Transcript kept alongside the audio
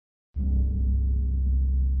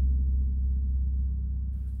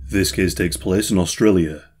This case takes place in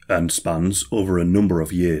Australia and spans over a number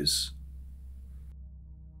of years.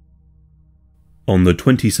 On the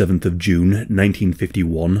 27th of June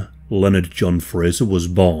 1951, Leonard John Fraser was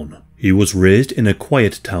born. He was raised in a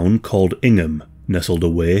quiet town called Ingham, nestled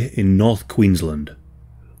away in North Queensland.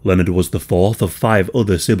 Leonard was the fourth of 5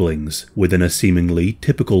 other siblings within a seemingly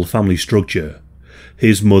typical family structure.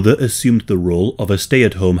 His mother assumed the role of a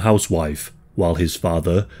stay-at-home housewife, while his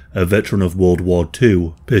father, a veteran of World War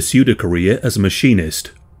II, pursued a career as a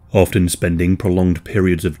machinist, often spending prolonged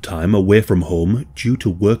periods of time away from home due to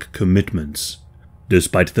work commitments.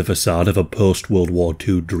 Despite the facade of a post-World War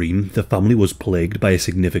II dream, the family was plagued by a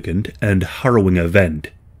significant and harrowing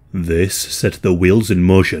event. This set the wheels in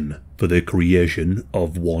motion for the creation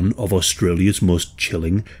of one of Australia's most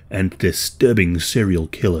chilling and disturbing serial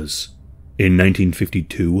killers. In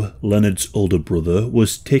 1952, Leonard's older brother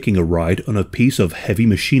was taking a ride on a piece of heavy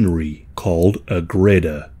machinery called a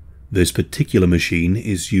grader. This particular machine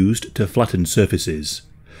is used to flatten surfaces.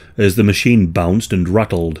 As the machine bounced and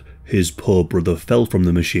rattled, his poor brother fell from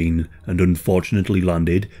the machine and unfortunately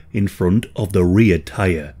landed in front of the rear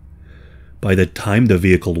tyre. By the time the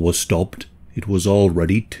vehicle was stopped, it was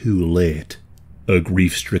already too late. A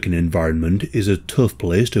grief-stricken environment is a tough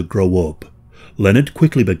place to grow up. Leonard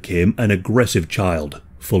quickly became an aggressive child,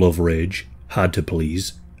 full of rage, hard to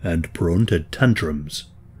please, and prone to tantrums.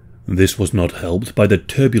 This was not helped by the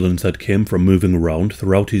turbulence that came from moving around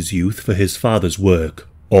throughout his youth for his father's work,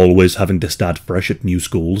 always having to start fresh at new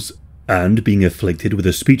schools, and being afflicted with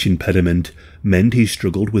a speech impediment meant he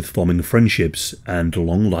struggled with forming friendships and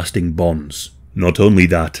long-lasting bonds. Not only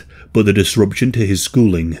that, but the disruption to his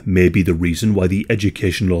schooling may be the reason why the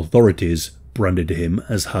educational authorities branded him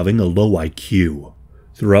as having a low IQ.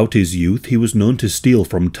 Throughout his youth, he was known to steal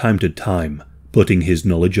from time to time, putting his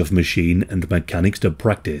knowledge of machine and mechanics to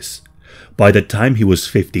practice. By the time he was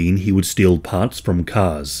 15, he would steal parts from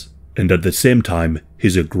cars, and at the same time,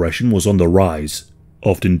 his aggression was on the rise,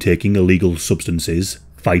 often taking illegal substances,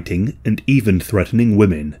 fighting, and even threatening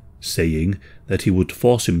women, saying that he would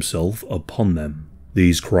force himself upon them.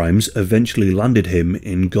 These crimes eventually landed him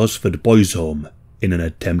in Gosford Boys' Home, in an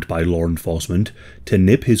attempt by law enforcement to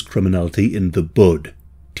nip his criminality in the bud,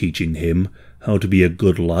 teaching him how to be a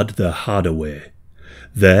good lad the harder way.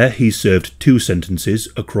 There he served 2 sentences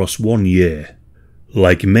across 1 year.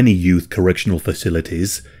 Like many youth correctional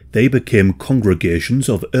facilities, they became congregations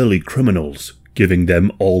of early criminals, giving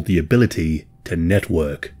them all the ability to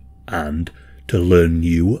network and to learn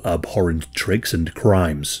new abhorrent tricks and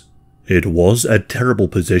crimes. It was a terrible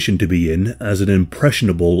position to be in as an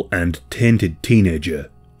impressionable and tainted teenager,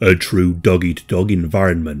 a true dog-eat-dog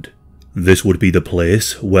environment. This would be the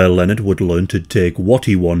place where Leonard would learn to take what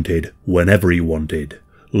he wanted whenever he wanted.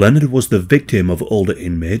 Leonard was the victim of older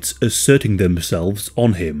inmates asserting themselves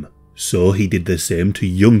on him, so he did the same to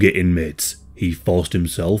younger inmates. He forced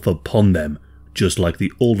himself upon them, just like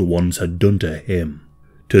the older ones had done to him.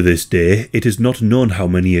 To this day, it is not known how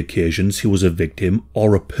many occasions he was a victim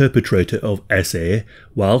or a perpetrator of SA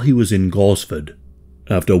while he was in Gosford.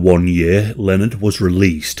 After 1 year, Leonard was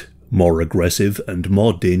released, more aggressive and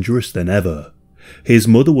more dangerous than ever. His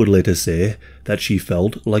mother would later say that she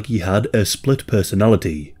felt like he had a split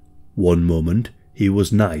personality. One moment he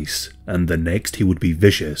was nice, and the next he would be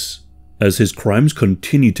vicious. As his crimes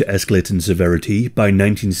continued to escalate in severity, by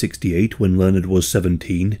 1968, when Leonard was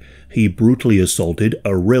 17, he brutally assaulted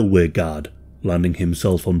a railway guard, landing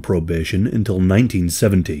himself on probation until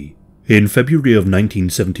 1970. In February of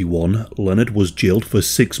 1971, Leonard was jailed for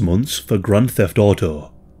 6 months for grand theft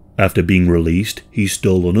auto. After being released, he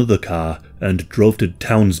stole another car and drove to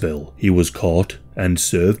Townsville. He was caught and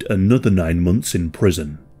served another 9 months in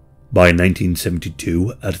prison. By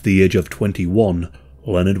 1972, at the age of 21,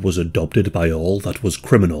 Leonard was adopted by all that was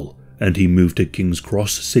criminal, and he moved to King's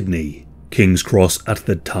Cross, Sydney. King's Cross at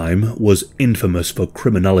the time was infamous for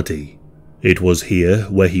criminality. It was here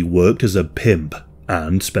where he worked as a pimp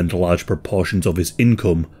and spent large proportions of his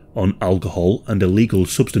income on alcohol and illegal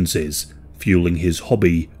substances, fueling his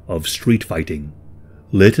hobby of street fighting.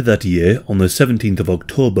 Later that year, on the 17th of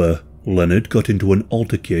October, Leonard got into an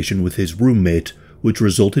altercation with his roommate, which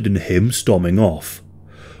resulted in him storming off.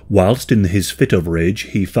 Whilst in his fit of rage,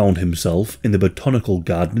 he found himself in the botanical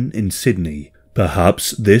garden in Sydney.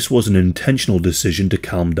 Perhaps this was an intentional decision to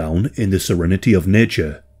calm down in the serenity of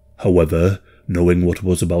nature. However, knowing what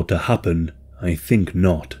was about to happen, I think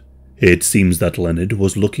not. It seems that Leonard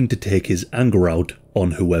was looking to take his anger out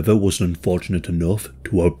on whoever was unfortunate enough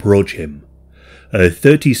to approach him. A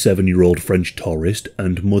 37-year-old French tourist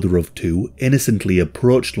and mother of 2 innocently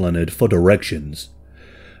approached Leonard for directions.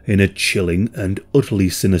 In a chilling and utterly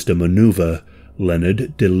sinister maneuver,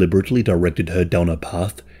 Leonard deliberately directed her down a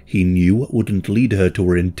path he knew wouldn't lead her to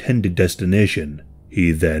her intended destination.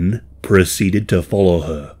 He then proceeded to follow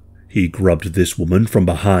her. He grabbed this woman from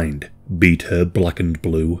behind, beat her black and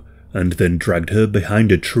blue, and then dragged her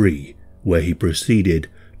behind a tree, where he proceeded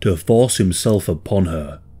to force himself upon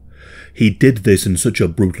her. He did this in such a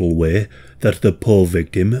brutal way that the poor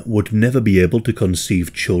victim would never be able to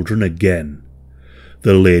conceive children again.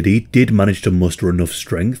 The lady did manage to muster enough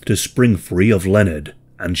strength to spring free of Leonard,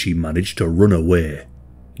 and she managed to run away.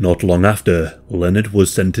 Not long after, Leonard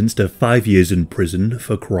was sentenced to 5 years in prison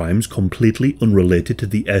for crimes completely unrelated to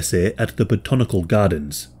the essay at the Botanical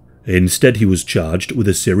Gardens. Instead, he was charged with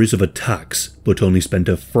a series of attacks, but only spent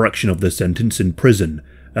a fraction of the sentence in prison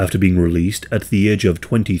after being released at the age of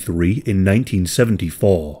 23 in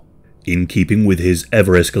 1974. In keeping with his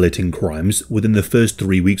ever-escalating crimes, within the first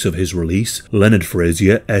 3 weeks of his release, Leonard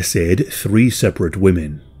Frazier essayed 3 separate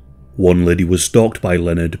women. One lady was stalked by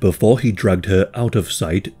Leonard before he dragged her out of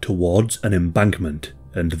sight towards an embankment,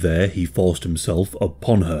 and there he forced himself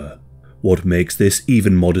upon her. What makes this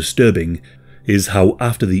even more disturbing is how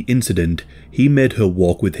after the incident he made her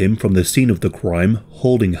walk with him from the scene of the crime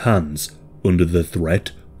holding hands, under the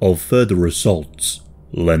threat of further assaults.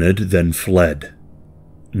 Leonard then fled.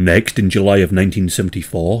 Next, in July of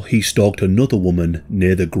 1974, he stalked another woman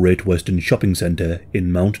near the Great Western Shopping Centre in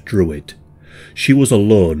Mount Druitt. She was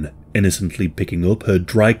alone, innocently picking up her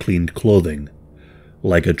dry-cleaned clothing.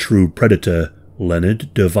 Like a true predator,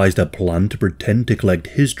 Leonard devised a plan to pretend to collect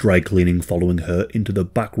his dry cleaning following her into the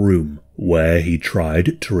back room, where he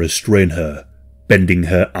tried to restrain her, bending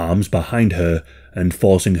her arms behind her and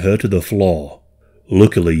forcing her to the floor.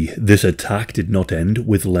 Luckily, this attack did not end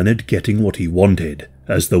with Leonard getting what he wanted,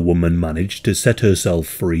 as the woman managed to set herself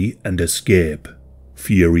free and escape.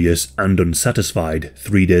 Furious and unsatisfied,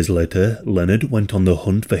 3 days later, Leonard went on the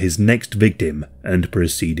hunt for his next victim and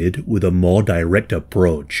proceeded with a more direct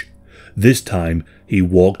approach. This time, he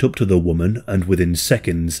walked up to the woman and within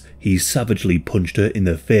seconds, he savagely punched her in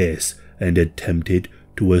the face and attempted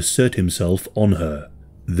to assert himself on her.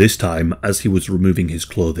 This time, as he was removing his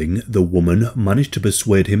clothing, the woman managed to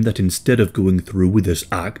persuade him that instead of going through with this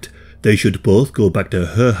act, they should both go back to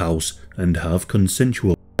her house and have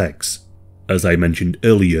consensual sex. As I mentioned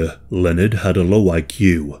earlier, Leonard had a low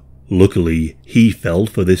IQ. Luckily, he fell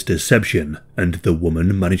for this deception, and the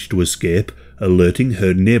woman managed to escape, alerting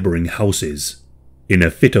her neighbouring houses. In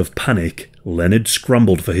a fit of panic, Leonard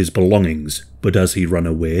scrambled for his belongings, but as he ran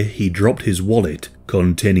away, he dropped his wallet,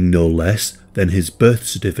 containing no less than his birth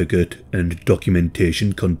certificate and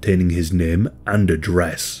documentation containing his name and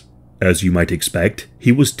address. As you might expect,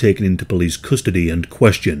 he was taken into police custody and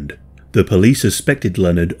questioned. The police suspected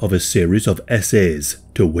Leonard of a series of essays,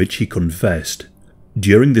 to which he confessed.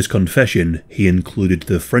 During this confession, he included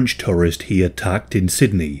the French tourist he attacked in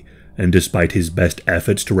Sydney, and despite his best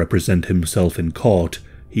efforts to represent himself in court,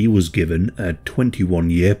 he was given a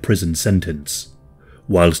 21-year prison sentence.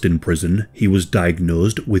 Whilst in prison, he was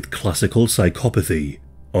diagnosed with classical psychopathy,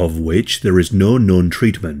 of which there is no known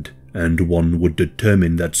treatment, and one would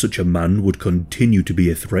determine that such a man would continue to be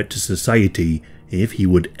a threat to society if he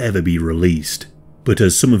would ever be released. But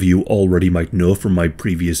as some of you already might know from my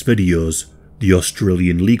previous videos, the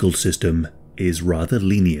Australian legal system is rather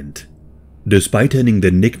lenient. Despite earning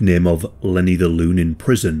the nickname of Lenny the Loon in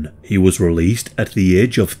prison, he was released at the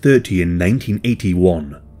age of 30 in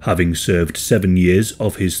 1981, having served 7 years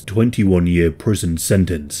of his 21-year prison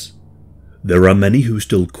sentence. There are many who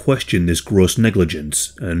still question this gross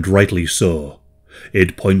negligence, and rightly so.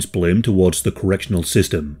 It points blame towards the correctional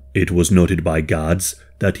system. It was noted by guards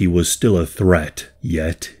that he was still a threat,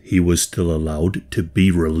 yet he was still allowed to be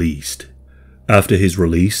released. After his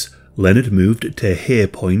release, Leonard moved to Hay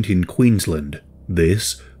Point in Queensland.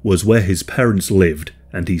 This was where his parents lived,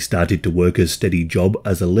 and he started to work a steady job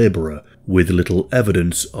as a labourer with little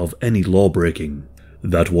evidence of any law-breaking.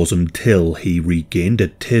 That was until he regained a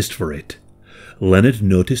taste for it. Leonard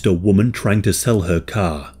noticed a woman trying to sell her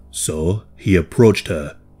car, so he approached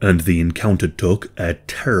her, and the encounter took a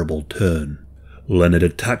terrible turn. Leonard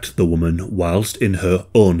attacked the woman whilst in her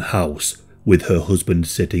own house, with her husband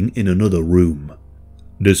sitting in another room.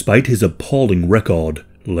 Despite his appalling record,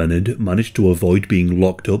 Leonard managed to avoid being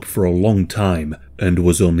locked up for a long time and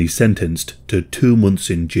was only sentenced to 2 months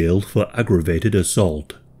in jail for aggravated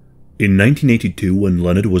assault. In 1982, when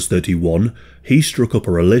Leonard was 31, he struck up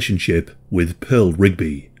a relationship with Pearl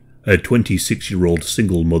Rigby, a 26-year-old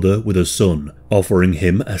single mother with a son, offering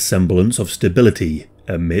him a semblance of stability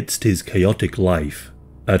amidst his chaotic life.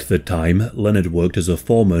 At the time, Leonard worked as a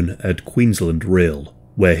foreman at Queensland Rail,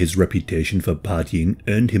 where his reputation for partying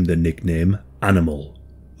earned him the nickname Animal.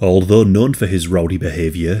 Although known for his rowdy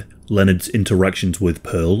behaviour, Leonard's interactions with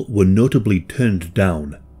Pearl were notably turned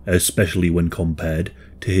down, especially when compared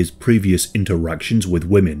to his previous interactions with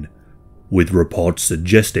women, with reports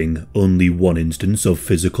suggesting only one instance of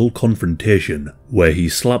physical confrontation where he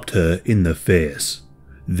slapped her in the face.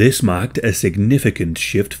 This marked a significant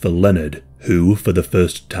shift for Leonard, who, for the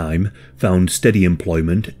first time, found steady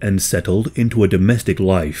employment and settled into a domestic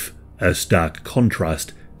life, a stark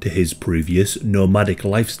contrast to his previous nomadic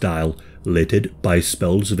lifestyle littered by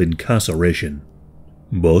spells of incarceration.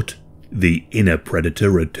 But the inner predator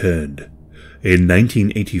returned. In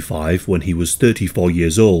 1985, when he was 34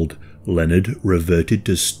 years old, Leonard reverted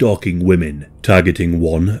to stalking women, targeting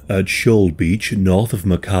one at Shoal Beach north of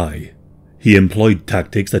Mackay. He employed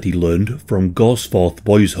tactics that he learned from Gosforth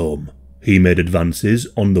Boys' Home. He made advances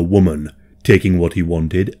on the woman, taking what he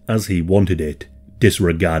wanted as he wanted it,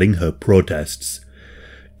 disregarding her protests.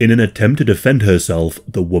 In an attempt to defend herself,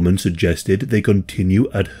 the woman suggested they continue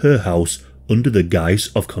at her house under the guise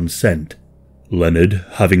of consent. Leonard,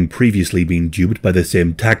 having previously been duped by the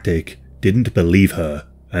same tactic, didn't believe her,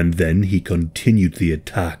 and then he continued the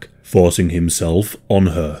attack, forcing himself on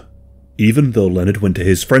her. Even though Leonard went to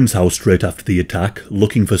his friend's house straight after the attack,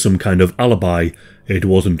 looking for some kind of alibi, it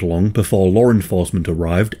wasn't long before law enforcement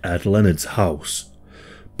arrived at Leonard's house.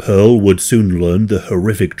 Pearl would soon learn the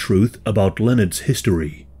horrific truth about Leonard's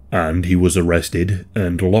history, and he was arrested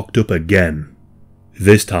and locked up again.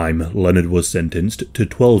 This time, Leonard was sentenced to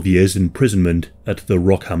 12 years imprisonment at the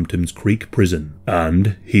Rockhampton's Creek prison,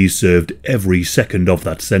 and he served every second of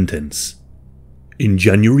that sentence. In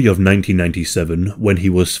January of 1997, when he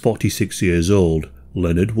was 46 years old,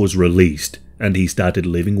 Leonard was released, and he started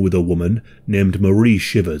living with a woman named Marie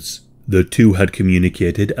Shivers. The two had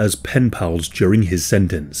communicated as pen pals during his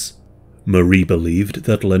sentence. Marie believed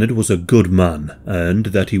that Leonard was a good man, and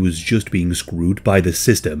that he was just being screwed by the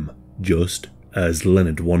system, just as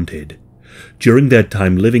Leonard wanted. During their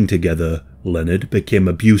time living together, Leonard became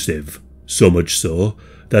abusive, so much so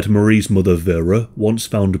that Marie's mother Vera once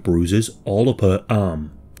found bruises all up her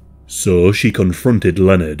arm. So she confronted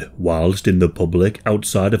Leonard whilst in the public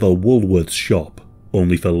outside of a Woolworths shop,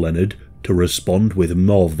 only for Leonard to respond with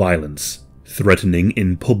more violence, threatening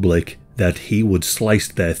in public that he would slice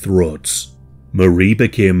their throats. Marie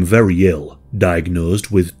became very ill,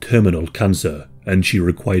 diagnosed with terminal cancer, and she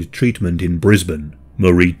required treatment in Brisbane.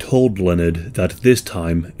 Marie told Leonard that this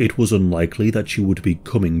time it was unlikely that she would be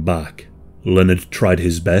coming back. Leonard tried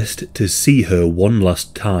his best to see her one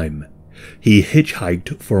last time. He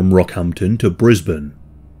hitchhiked from Rockhampton to Brisbane,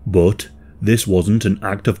 but this wasn't an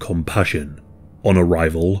act of compassion. On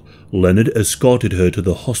arrival, Leonard escorted her to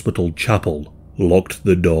the hospital chapel, locked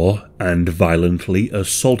the door, and violently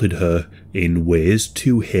assaulted her in ways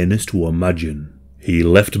too heinous to imagine. He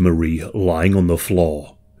left Marie lying on the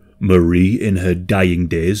floor. Marie, in her dying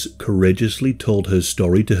days, courageously told her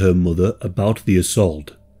story to her mother about the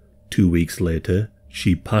assault. 2 weeks later,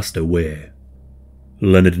 she passed away.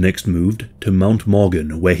 Leonard next moved to Mount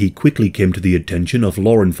Morgan, where he quickly came to the attention of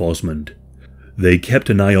law enforcement. They kept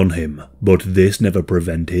an eye on him, but this never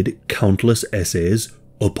prevented countless essays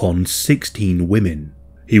upon 16 women.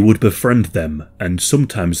 He would befriend them and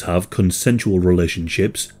sometimes have consensual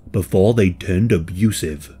relationships before they turned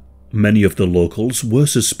abusive. Many of the locals were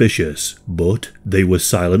suspicious, but they were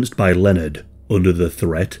silenced by Leonard, under the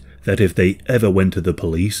threat that if they ever went to the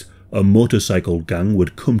police, a motorcycle gang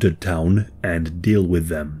would come to town and deal with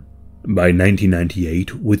them. By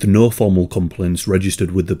 1998, with no formal complaints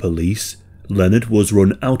registered with the police, Leonard was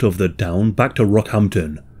run out of the town back to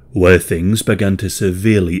Rockhampton, where things began to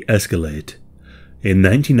severely escalate. In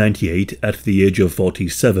 1998, at the age of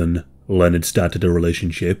 47, Leonard started a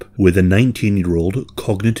relationship with a 19-year-old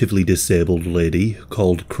cognitively disabled lady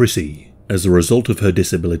called Chrissy. As a result of her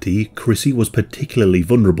disability, Chrissy was particularly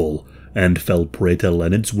vulnerable and fell prey to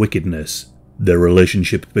Leonard's wickedness. Their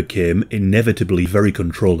relationship became inevitably very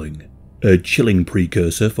controlling. A chilling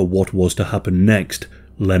precursor for what was to happen next,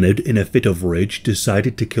 Leonard, in a fit of rage,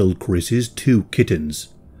 decided to kill Chrissy's 2 kittens.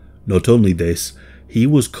 Not only this, he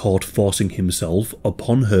was caught forcing himself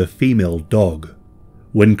upon her female dog.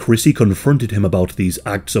 When Chrissy confronted him about these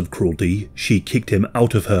acts of cruelty, she kicked him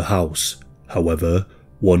out of her house. However,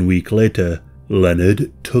 1 week later,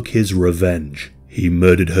 Leonard took his revenge. He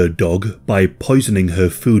murdered her dog by poisoning her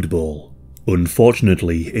food bowl.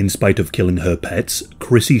 Unfortunately, in spite of killing her pets,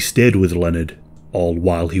 Chrissy stayed with Leonard, all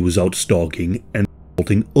while he was out stalking and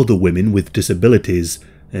assaulting other women with disabilities,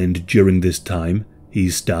 and during this time, he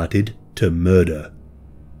started to murder.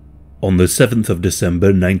 On the 7th of December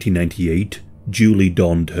 1998, Julie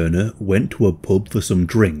Dawn Turner went to a pub for some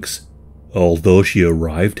drinks. Although she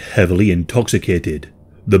arrived heavily intoxicated,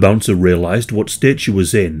 The bouncer realised what state she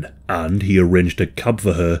was in, and he arranged a cab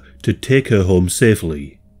for her to take her home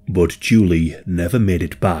safely. But Julie never made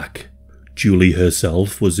it back. Julie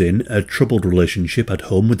herself was in a troubled relationship at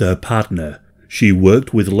home with her partner. She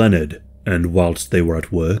worked with Leonard, and whilst they were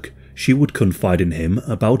at work, she would confide in him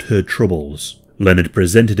about her troubles. Leonard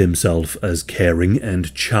presented himself as caring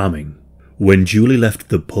and charming. When Julie left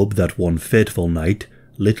the pub that one fateful night,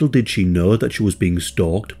 little did she know that she was being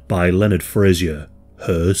stalked by Leonard Fraser,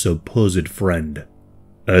 her supposed friend.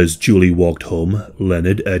 As Julie walked home,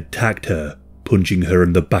 Leonard attacked her, punching her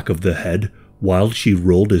in the back of the head while she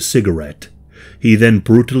rolled a cigarette. He then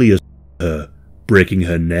brutally assaulted her, breaking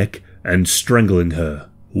her neck and strangling her.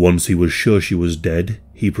 Once he was sure she was dead,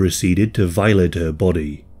 he proceeded to violate her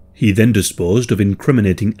body. He then disposed of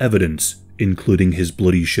incriminating evidence, including his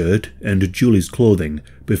bloody shirt and Julie's clothing,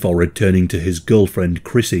 before returning to his girlfriend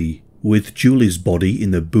Chrissy, with Julie's body in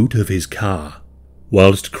the boot of his car.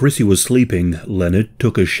 Whilst Chrissy was sleeping, Leonard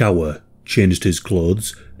took a shower, changed his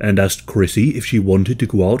clothes, and asked Chrissy if she wanted to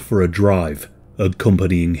go out for a drive,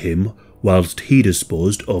 accompanying him whilst he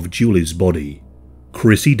disposed of Julie's body.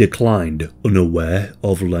 Chrissy declined, unaware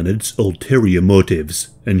of Leonard's ulterior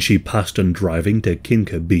motives, and she passed on driving to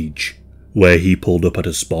Kinka Beach, where he pulled up at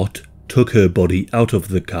a spot, took her body out of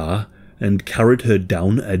the car, and carried her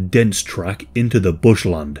down a dense track into the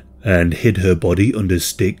bushland, and hid her body under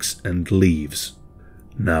sticks and leaves.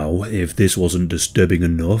 Now, if this wasn't disturbing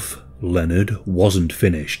enough, Leonard wasn't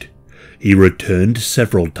finished. He returned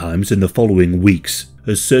several times in the following weeks,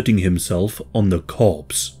 asserting himself on the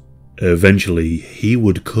corpse. Eventually, he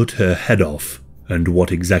would cut her head off, and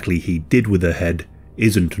what exactly he did with the head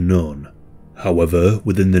isn't known. However,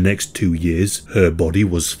 within the next 2 years, her body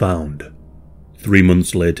was found. 3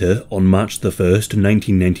 months later, on March the 1st,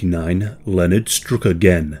 1999, Leonard struck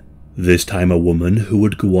again, this time a woman who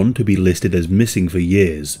would go on to be listed as missing for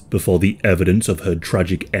years before the evidence of her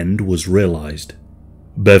tragic end was realised.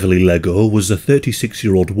 Beverly Lego was a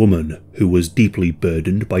 36-year-old woman who was deeply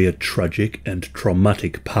burdened by a tragic and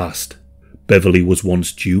traumatic past. Beverly was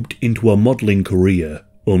once duped into a modelling career,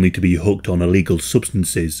 only to be hooked on illegal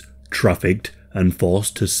substances, trafficked, and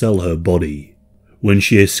forced to sell her body. When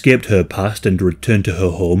she escaped her past and returned to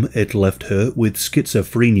her home, it left her with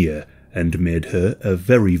schizophrenia and made her a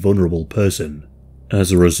very vulnerable person.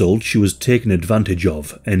 As a result, she was taken advantage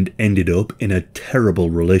of and ended up in a terrible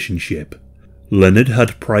relationship. Leonard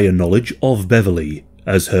had prior knowledge of Beverly,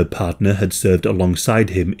 as her partner had served alongside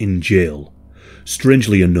him in jail.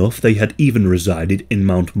 Strangely enough, they had even resided in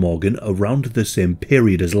Mount Morgan around the same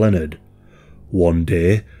period as Leonard. One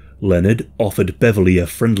day, Leonard offered Beverly a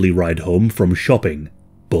friendly ride home from shopping,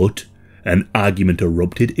 but an argument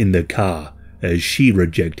erupted in the car as she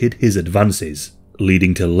rejected his advances,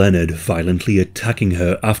 leading to Leonard violently attacking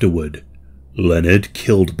her afterward. Leonard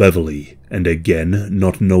killed Beverly, and again,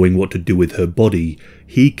 not knowing what to do with her body,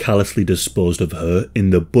 he callously disposed of her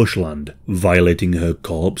in the bushland, violating her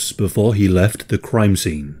corpse before he left the crime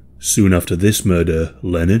scene. Soon after this murder,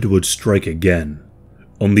 Leonard would strike again.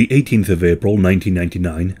 On the 18th of April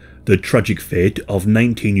 1999, the tragic fate of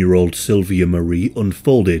 19-year-old Sylvia Marie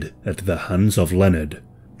unfolded at the hands of Leonard.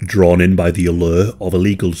 Drawn in by the allure of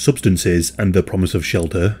illegal substances and the promise of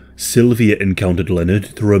shelter, Sylvia encountered Leonard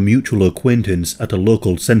through a mutual acquaintance at a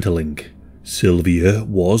local Centrelink. Sylvia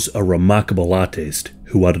was a remarkable artist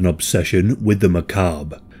who had an obsession with the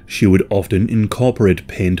macabre. She would often incorporate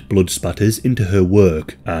paint blood spatters into her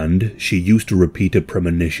work, and she used to repeat a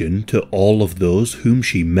premonition to all of those whom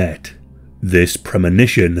she met. This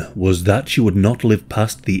premonition was that she would not live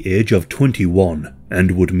past the age of 21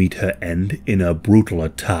 and would meet her end in a brutal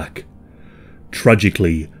attack.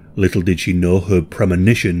 Tragically, little did she know her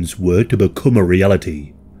premonitions were to become a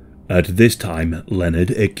reality. At this time, Leonard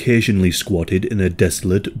occasionally squatted in a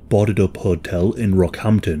desolate, boarded-up hotel in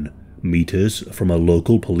Rockhampton, meters from a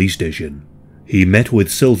local police station. He met with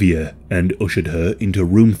Sylvia and ushered her into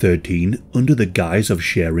room 13 under the guise of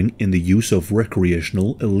sharing in the use of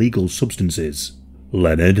recreational illegal substances.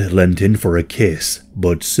 Leonard leant in for a kiss,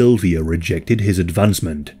 but Sylvia rejected his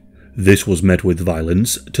advancement. This was met with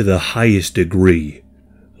violence to the highest degree.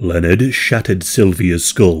 Leonard shattered Sylvia's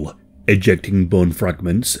skull, ejecting bone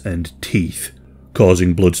fragments and teeth,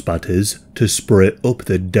 causing blood spatters to spray up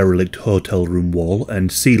the derelict hotel room wall and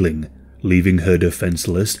ceiling, leaving her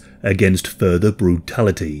defenseless against further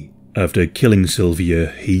brutality. After killing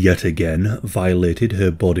Sylvia, he yet again violated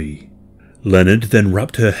her body. Leonard then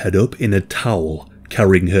wrapped her head up in a towel,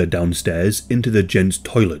 carrying her downstairs into the gents'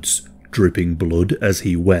 toilets, dripping blood as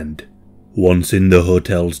he went. Once in the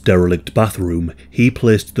hotel's derelict bathroom, he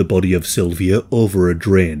placed the body of Sylvia over a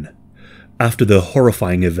drain. After the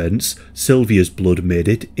horrifying events, Sylvia's blood made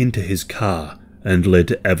it into his car, and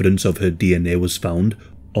later evidence of her DNA was found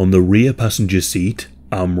on the rear passenger seat,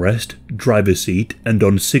 armrest, driver's seat, and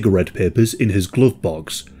on cigarette papers in his glove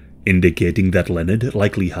box, indicating that Leonard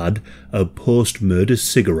likely had a post-murder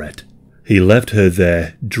cigarette. He left her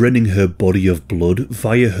there, draining her body of blood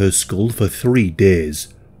via her skull for 3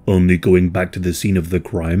 days, only going back to the scene of the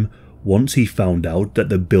crime once he found out that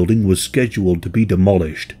the building was scheduled to be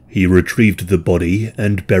demolished. He retrieved the body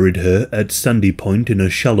and buried her at Sandy Point in a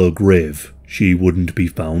shallow grave. She wouldn't be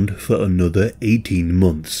found for another 18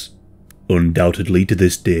 months. Undoubtedly to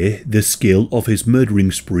this day, the scale of his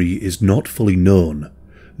murdering spree is not fully known.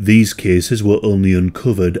 These cases were only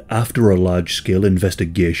uncovered after a large-scale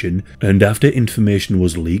investigation and after information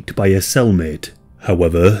was leaked by a cellmate.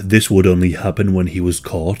 However, this would only happen when he was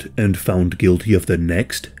caught and found guilty of the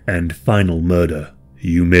next and final murder.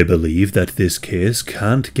 You may believe that this case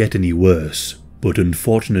can't get any worse, but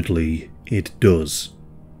unfortunately, it does.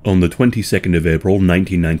 On the 22nd of April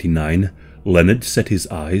 1999, Leonard set his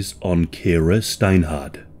eyes on Kira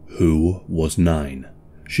Steinhardt, who was 9.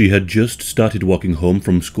 She had just started walking home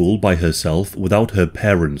from school by herself without her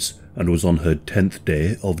parents and was on her 10th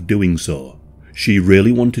day of doing so. She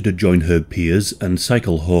really wanted to join her peers and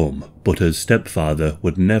cycle home, but her stepfather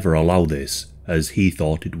would never allow this, as he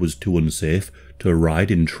thought it was too unsafe to ride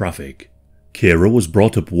in traffic. Kira was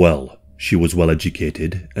brought up well. She was well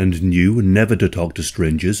educated and knew never to talk to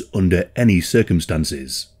strangers under any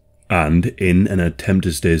circumstances. And in an attempt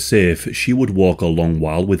to stay safe, she would walk a long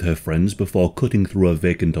while with her friends before cutting through a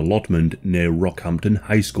vacant allotment near Rockhampton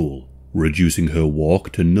High School, reducing her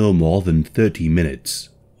walk to no more than 30 minutes.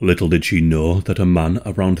 Little did she know that a man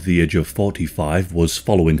around the age of 45 was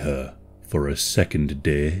following her for a second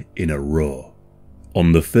day in a row.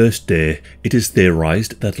 On the first day, it is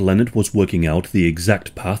theorized that Leonard was working out the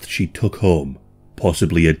exact path she took home,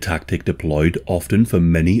 possibly a tactic deployed often for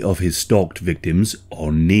many of his stalked victims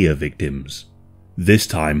or near victims. This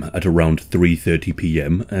time, at around 3:30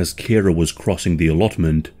 p.m, as Kira was crossing the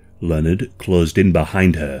allotment, Leonard closed in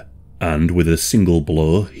behind her, and with a single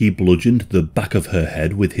blow he bludgeoned the back of her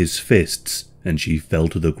head with his fists, and she fell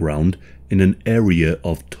to the ground in an area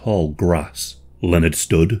of tall grass. Leonard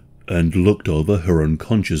stood and looked over her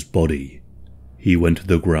unconscious body. He went to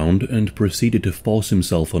the ground and proceeded to force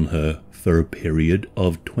himself on her for a period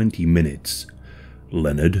of 20 minutes.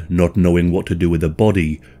 Leonard, not knowing what to do with the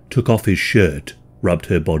body, took off his shirt, wrapped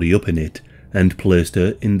her body up in it, and placed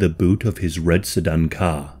her in the boot of his red sedan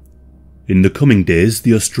car. In the coming days,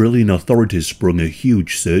 the Australian authorities sprung a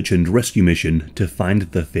huge search and rescue mission to find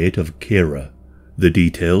the fate of Kira. The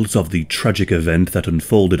details of the tragic event that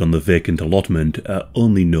unfolded on the vacant allotment are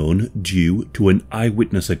only known due to an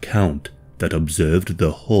eyewitness account that observed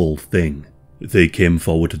the whole thing. They came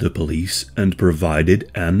forward to the police and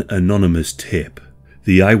provided an anonymous tip.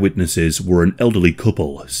 The eyewitnesses were an elderly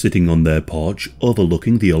couple sitting on their porch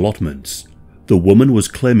overlooking the allotments. The woman was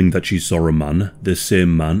claiming that she saw a man, the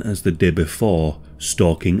same man as the day before,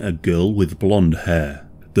 stalking a girl with blonde hair.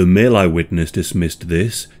 The male eyewitness dismissed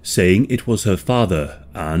this, saying it was her father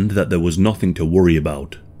and that there was nothing to worry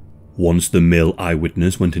about. Once the male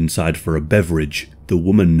eyewitness went inside for a beverage, the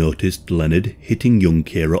woman noticed Leonard hitting young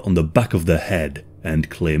Kira on the back of the head and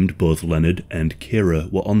claimed both Leonard and Kira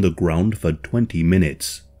were on the ground for 20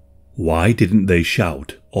 minutes. Why didn't they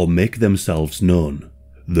shout or make themselves known?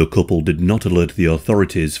 The couple did not alert the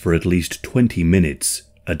authorities for at least 20 minutes,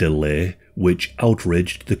 a delay which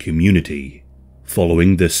outraged the community.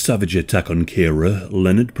 Following the savage attack on Kira,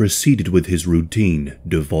 Leonard proceeded with his routine,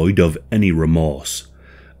 devoid of any remorse.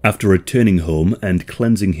 After returning home and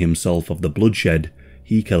cleansing himself of the bloodshed,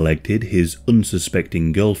 he collected his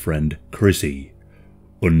unsuspecting girlfriend, Chrissy.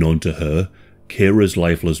 Unknown to her, Kira's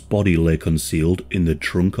lifeless body lay concealed in the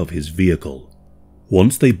trunk of his vehicle.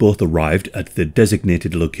 Once they both arrived at the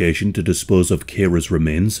designated location to dispose of Kira's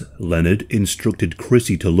remains, Leonard instructed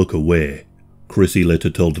Chrissy to look away. Chrissy later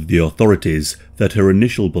told the authorities that her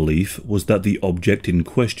initial belief was that the object in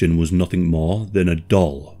question was nothing more than a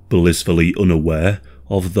doll, blissfully unaware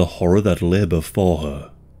of the horror that lay before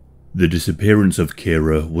her. The disappearance of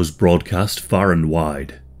Kira was broadcast far and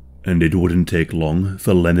wide, and it wouldn't take long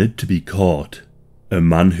for Leonard to be caught. A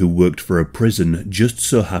man who worked for a prison just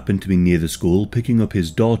so happened to be near the school picking up his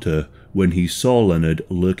daughter when he saw Leonard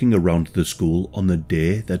lurking around the school on the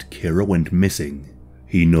day that Kira went missing.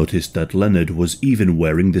 He noticed that Leonard was even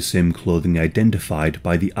wearing the same clothing identified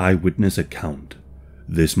by the eyewitness account.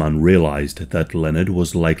 This man realized that Leonard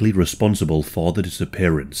was likely responsible for the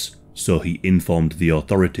disappearance, so he informed the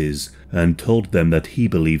authorities and told them that he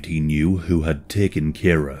believed he knew who had taken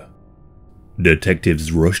Kira.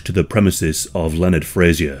 Detectives rushed to the premises of Leonard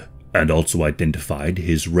Fraser and also identified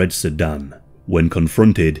his red sedan. When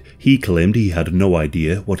confronted, he claimed he had no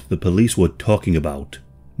idea what the police were talking about.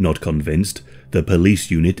 Not convinced, the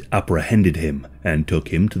police unit apprehended him and took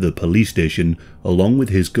him to the police station along with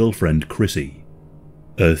his girlfriend Chrissy.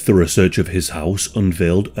 A thorough search of his house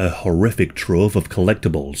unveiled a horrific trove of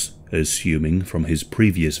collectibles, assuming from his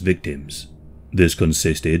previous victims. This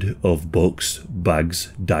consisted of books,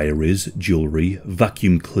 bags, diaries, jewellery,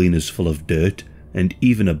 vacuum cleaners full of dirt, and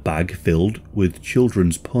even a bag filled with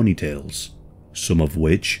children's ponytails, some of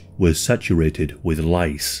which were saturated with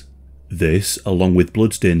lice. This, along with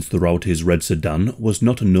bloodstains throughout his red sedan, was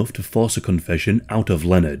not enough to force a confession out of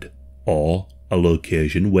Leonard, or a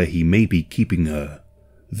location where he may be keeping her.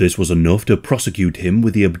 This was enough to prosecute him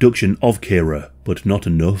with the abduction of Kira, but not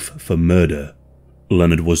enough for murder.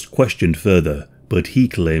 Leonard was questioned further, but he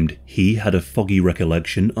claimed he had a foggy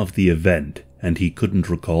recollection of the event and he couldn't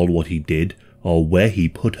recall what he did or where he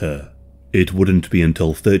put her. It wouldn't be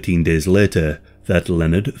until 13 days later that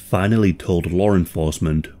Leonard finally told law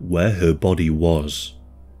enforcement where her body was.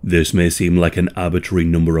 This may seem like an arbitrary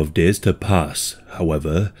number of days to pass,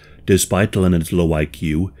 however, despite Leonard's low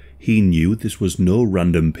IQ, he knew this was no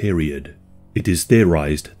random period. It is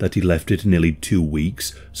theorized that he left it nearly 2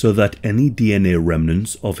 weeks so that any DNA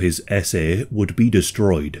remnants of his SA would be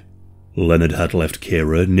destroyed. Leonard had left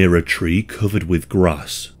Kira near a tree covered with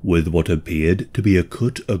grass, with what appeared to be a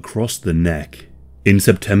cut across the neck. In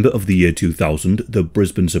September of the year 2000, the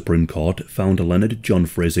Brisbane Supreme Court found Leonard John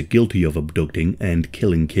Fraser guilty of abducting and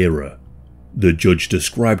killing Kira. The judge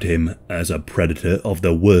described him as a predator of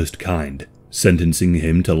the worst kind, sentencing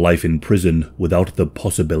him to life in prison without the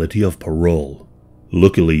possibility of parole.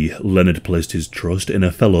 Luckily, Leonard placed his trust in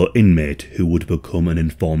a fellow inmate who would become an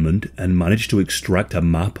informant and managed to extract a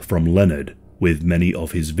map from Leonard, with many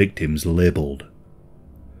of his victims labelled.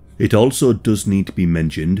 It also does need to be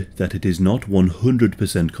mentioned that it is not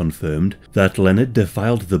 100% confirmed that Leonard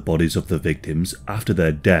defiled the bodies of the victims after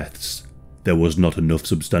their deaths. There was not enough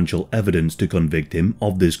substantial evidence to convict him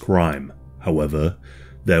of this crime. However,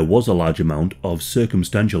 there was a large amount of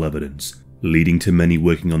circumstantial evidence, leading to many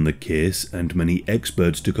working on the case and many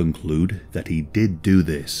experts to conclude that he did do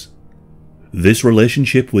this. This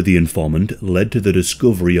relationship with the informant led to the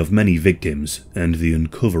discovery of many victims and the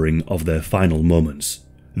uncovering of their final moments.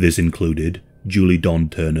 This included Julie Dawn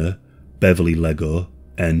Turner, Beverly Lego,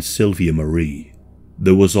 and Sylvia Marie.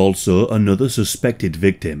 There was also another suspected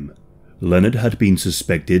victim. Leonard had been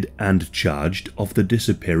suspected and charged of the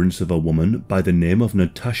disappearance of a woman by the name of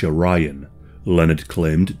Natasha Ryan. Leonard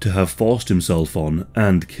claimed to have forced himself on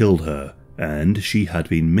and killed her, and she had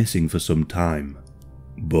been missing for some time.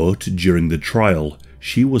 But during the trial,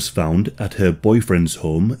 she was found at her boyfriend's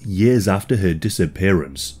home years after her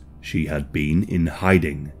disappearance. She had been in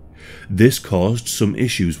hiding. This caused some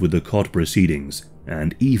issues with the court proceedings,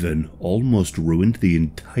 and even almost ruined the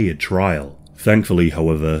entire trial. Thankfully,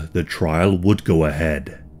 however, the trial would go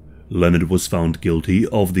ahead. Leonard was found guilty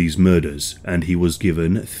of these murders, and he was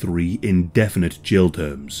given 3 indefinite jail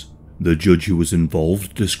terms. The judge who was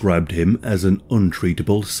involved described him as an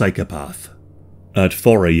untreatable psychopath. At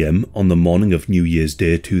 4 AM on the morning of New Year's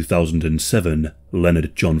Day 2007,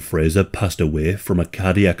 Leonard John Fraser passed away from a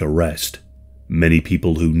cardiac arrest. Many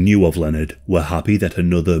people who knew of Leonard were happy that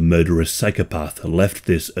another murderous psychopath left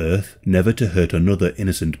this earth never to hurt another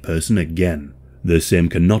innocent person again. The same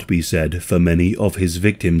cannot be said for many of his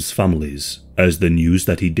victims' families, as the news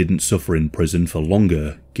that he didn't suffer in prison for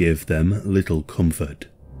longer gave them little comfort.